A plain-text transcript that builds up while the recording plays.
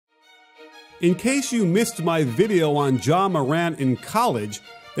In case you missed my video on Morant in college,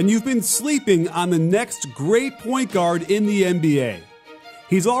 then you've been sleeping on the next great point guard in the NBA.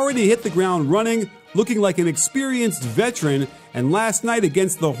 He's already hit the ground running, looking like an experienced veteran, and last night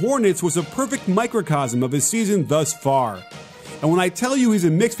against the Hornets was a perfect microcosm of his season thus far. And when I tell you he's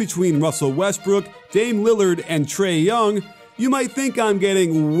a mix between Russell Westbrook, Dame Lillard, and Trae Young, you might think I'm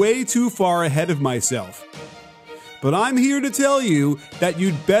getting way too far ahead of myself. But I'm here to tell you that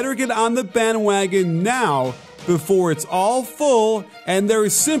you'd better get on the bandwagon now before it's all full and there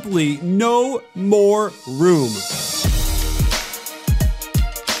is simply no more room.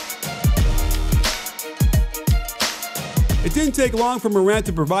 It didn't take long for Morant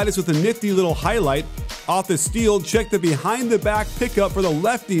to provide us with a nifty little highlight. Off the steal, check the behind-the-back pickup for the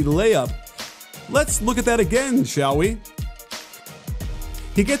lefty layup. Let's look at that again, shall we?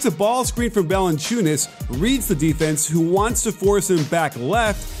 He gets a ball screen from Valanciunas, reads the defense who wants to force him back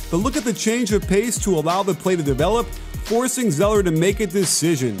left, but look at the change of pace to allow the play to develop, forcing Zeller to make a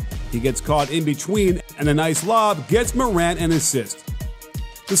decision. He gets caught in between, and a nice lob gets Morant an assist.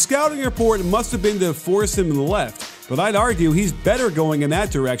 The scouting report must have been to force him left, but I'd argue he's better going in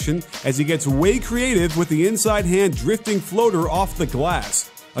that direction as he gets way creative with the inside hand drifting floater off the glass.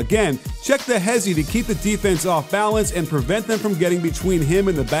 Again, check the hezzy to keep the defense off balance and prevent them from getting between him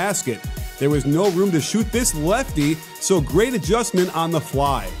and the basket. There was no room to shoot this lefty, so great adjustment on the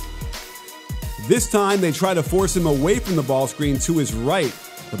fly. This time they try to force him away from the ball screen to his right.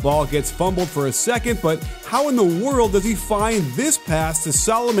 The ball gets fumbled for a second, but how in the world does he find this pass to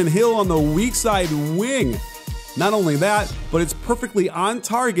Solomon Hill on the weak side wing? Not only that, but it's perfectly on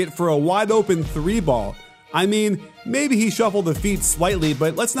target for a wide open three ball. I mean, maybe he shuffled the feet slightly,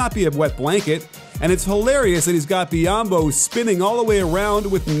 but let's not be a wet blanket. And it's hilarious that he's got Biyombo spinning all the way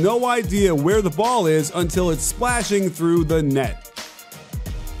around with no idea where the ball is until it's splashing through the net.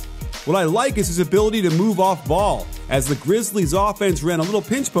 What I like is his ability to move off ball, as the Grizzlies' offense ran a little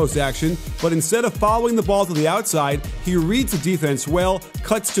pinch post action, but instead of following the ball to the outside, he reads the defense well,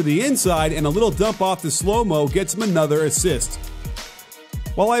 cuts to the inside, and a little dump off the slow-mo gets him another assist.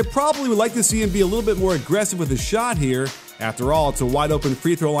 While I probably would like to see him be a little bit more aggressive with his shot here, after all, it's a wide open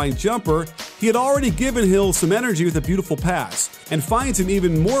free throw line jumper, he had already given Hill some energy with a beautiful pass, and finds him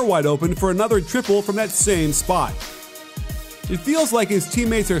even more wide open for another triple from that same spot. It feels like his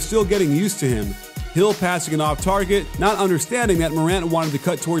teammates are still getting used to him. Hill passing it off target, not understanding that Morant wanted to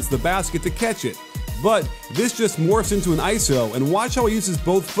cut towards the basket to catch it. But this just morphs into an ISO, and watch how he uses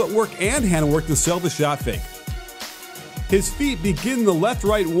both footwork and handwork to sell the shot fake. His feet begin the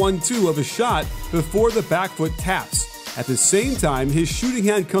left-right 1-2 of a shot before the back foot taps. At the same time, his shooting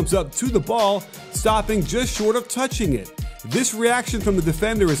hand comes up to the ball, stopping just short of touching it. This reaction from the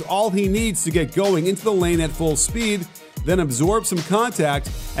defender is all he needs to get going into the lane at full speed, then absorb some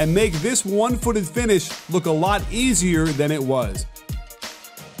contact and make this one-footed finish look a lot easier than it was.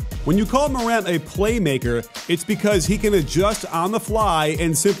 When you call Morant a playmaker, it's because he can adjust on the fly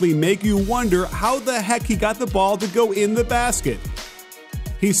and simply make you wonder how the heck he got the ball to go in the basket.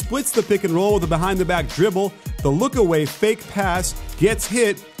 He splits the pick and roll with a behind-the-back dribble, the look-away fake pass, gets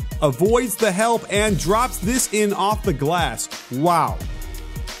hit, avoids the help, and drops this in off the glass. Wow.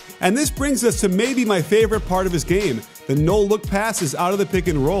 And this brings us to maybe my favorite part of his game, the no-look passes out of the pick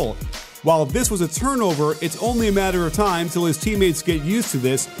and roll. While if this was a turnover, it's only a matter of time till his teammates get used to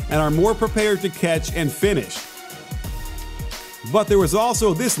this and are more prepared to catch and finish. But there was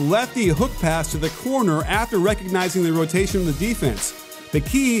also this lefty hook pass to the corner after recognizing the rotation of the defense. The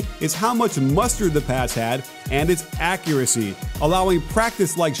key is how much mustard the pass had and its accuracy, allowing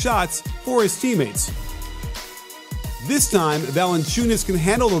practice-like shots for his teammates. This time, Valanciunas can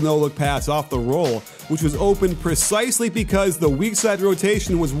handle the no-look pass off the roll, which was open precisely because the weak side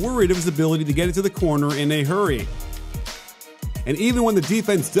rotation was worried of his ability to get it to the corner in a hurry. And even when the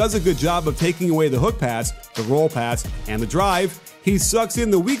defense does a good job of taking away the hook pass, the roll pass, and the drive, he sucks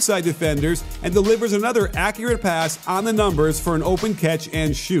in the weak side defenders and delivers another accurate pass on the numbers for an open catch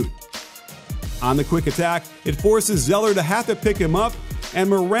and shoot. On the quick attack, it forces Zeller to have to pick him up, and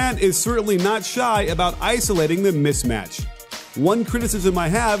Morant is certainly not shy about isolating the mismatch. One criticism I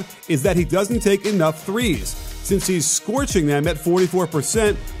have is that he doesn't take enough threes, since he's scorching them at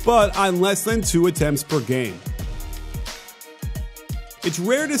 44%, but on less than 2 attempts per game. It's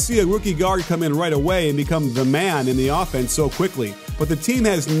rare to see a rookie guard come in right away and become the man in the offense so quickly, but the team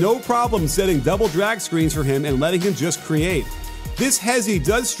has no problem setting double drag screens for him and letting him just create. This hezzy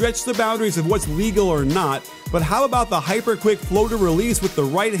does stretch the boundaries of what's legal or not, but how about the hyper-quick floater release with the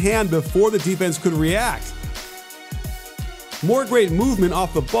right hand before the defense could react? More great movement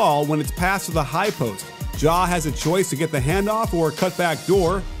off the ball when it's passed to the high post. Ja has a choice to get the handoff or cut back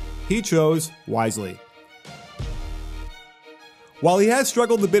door. he chose wisely. While he has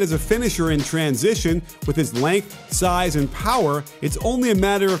struggled a bit as a finisher in transition with his length, size, and power, it's only a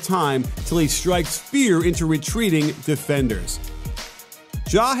matter of time till he strikes fear into retreating defenders.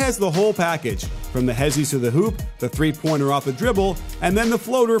 Ja has the whole package, from the hezzies to the hoop, the three-pointer off the dribble, and then the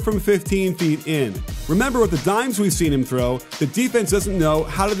floater from 15 feet in. Remember, with the dimes we've seen him throw, the defense doesn't know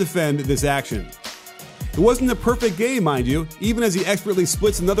how to defend this action. It wasn't a perfect game, mind you. Even as he expertly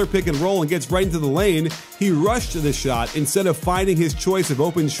splits another pick and roll and gets right into the lane, he rushed the shot instead of finding his choice of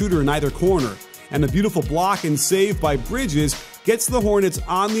open shooter in either corner. And a beautiful block and save by Bridges gets the Hornets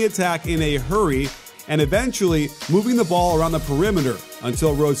on the attack in a hurry and eventually moving the ball around the perimeter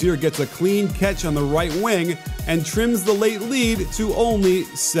until Rozier gets a clean catch on the right wing and trims the late lead to only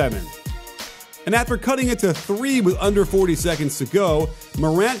 7. And after cutting it to 3 with under 40 seconds to go,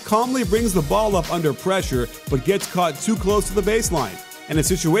 Morant calmly brings the ball up under pressure but gets caught too close to the baseline, in a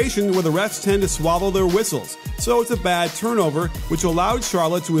situation where the refs tend to swallow their whistles. So it's a bad turnover, which allowed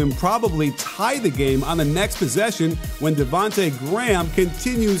Charlotte to improbably tie the game on the next possession when Devontae Graham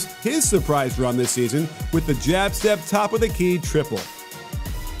continues his surprise run this season with the jab step top of the key triple.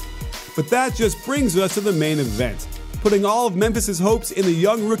 But that just brings us to the main event, putting all of Memphis's hopes in the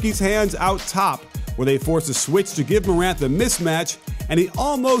young rookie's hands out top, where they force a switch to give Morant the mismatch, and he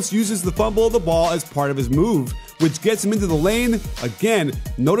almost uses the fumble of the ball as part of his move, which gets him into the lane. Again,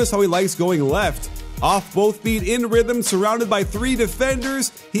 notice how he likes going left. Off both feet in rhythm, surrounded by 3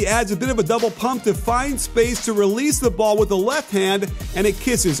 defenders, he adds a bit of a double pump to find space to release the ball with the left hand, and it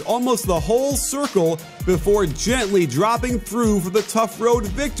kisses almost the whole circle before gently dropping through for the tough road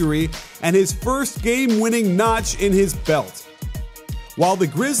victory and his first game-winning notch in his belt. While the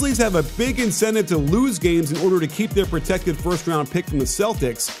Grizzlies have a big incentive to lose games in order to keep their protected first-round pick from the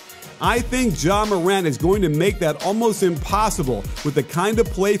Celtics, I think Ja Morant is going to make that almost impossible with the kind of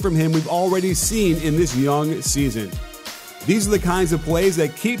play from him we've already seen in this young season. These are the kinds of plays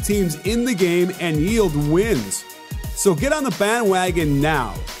that keep teams in the game and yield wins. So get on the bandwagon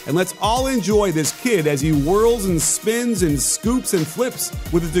now, and let's all enjoy this kid as he whirls and spins and scoops and flips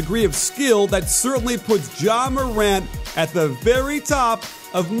with a degree of skill that certainly puts Ja Morant at the very top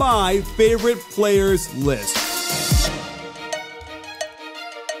of my favorite players list.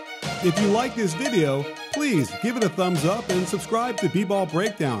 If you like this video, please give it a thumbs up and subscribe to B-Ball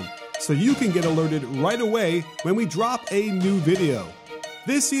Breakdown so you can get alerted right away when we drop a new video.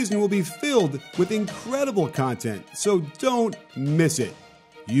 This season will be filled with incredible content, so don't miss it.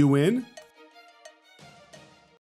 You in?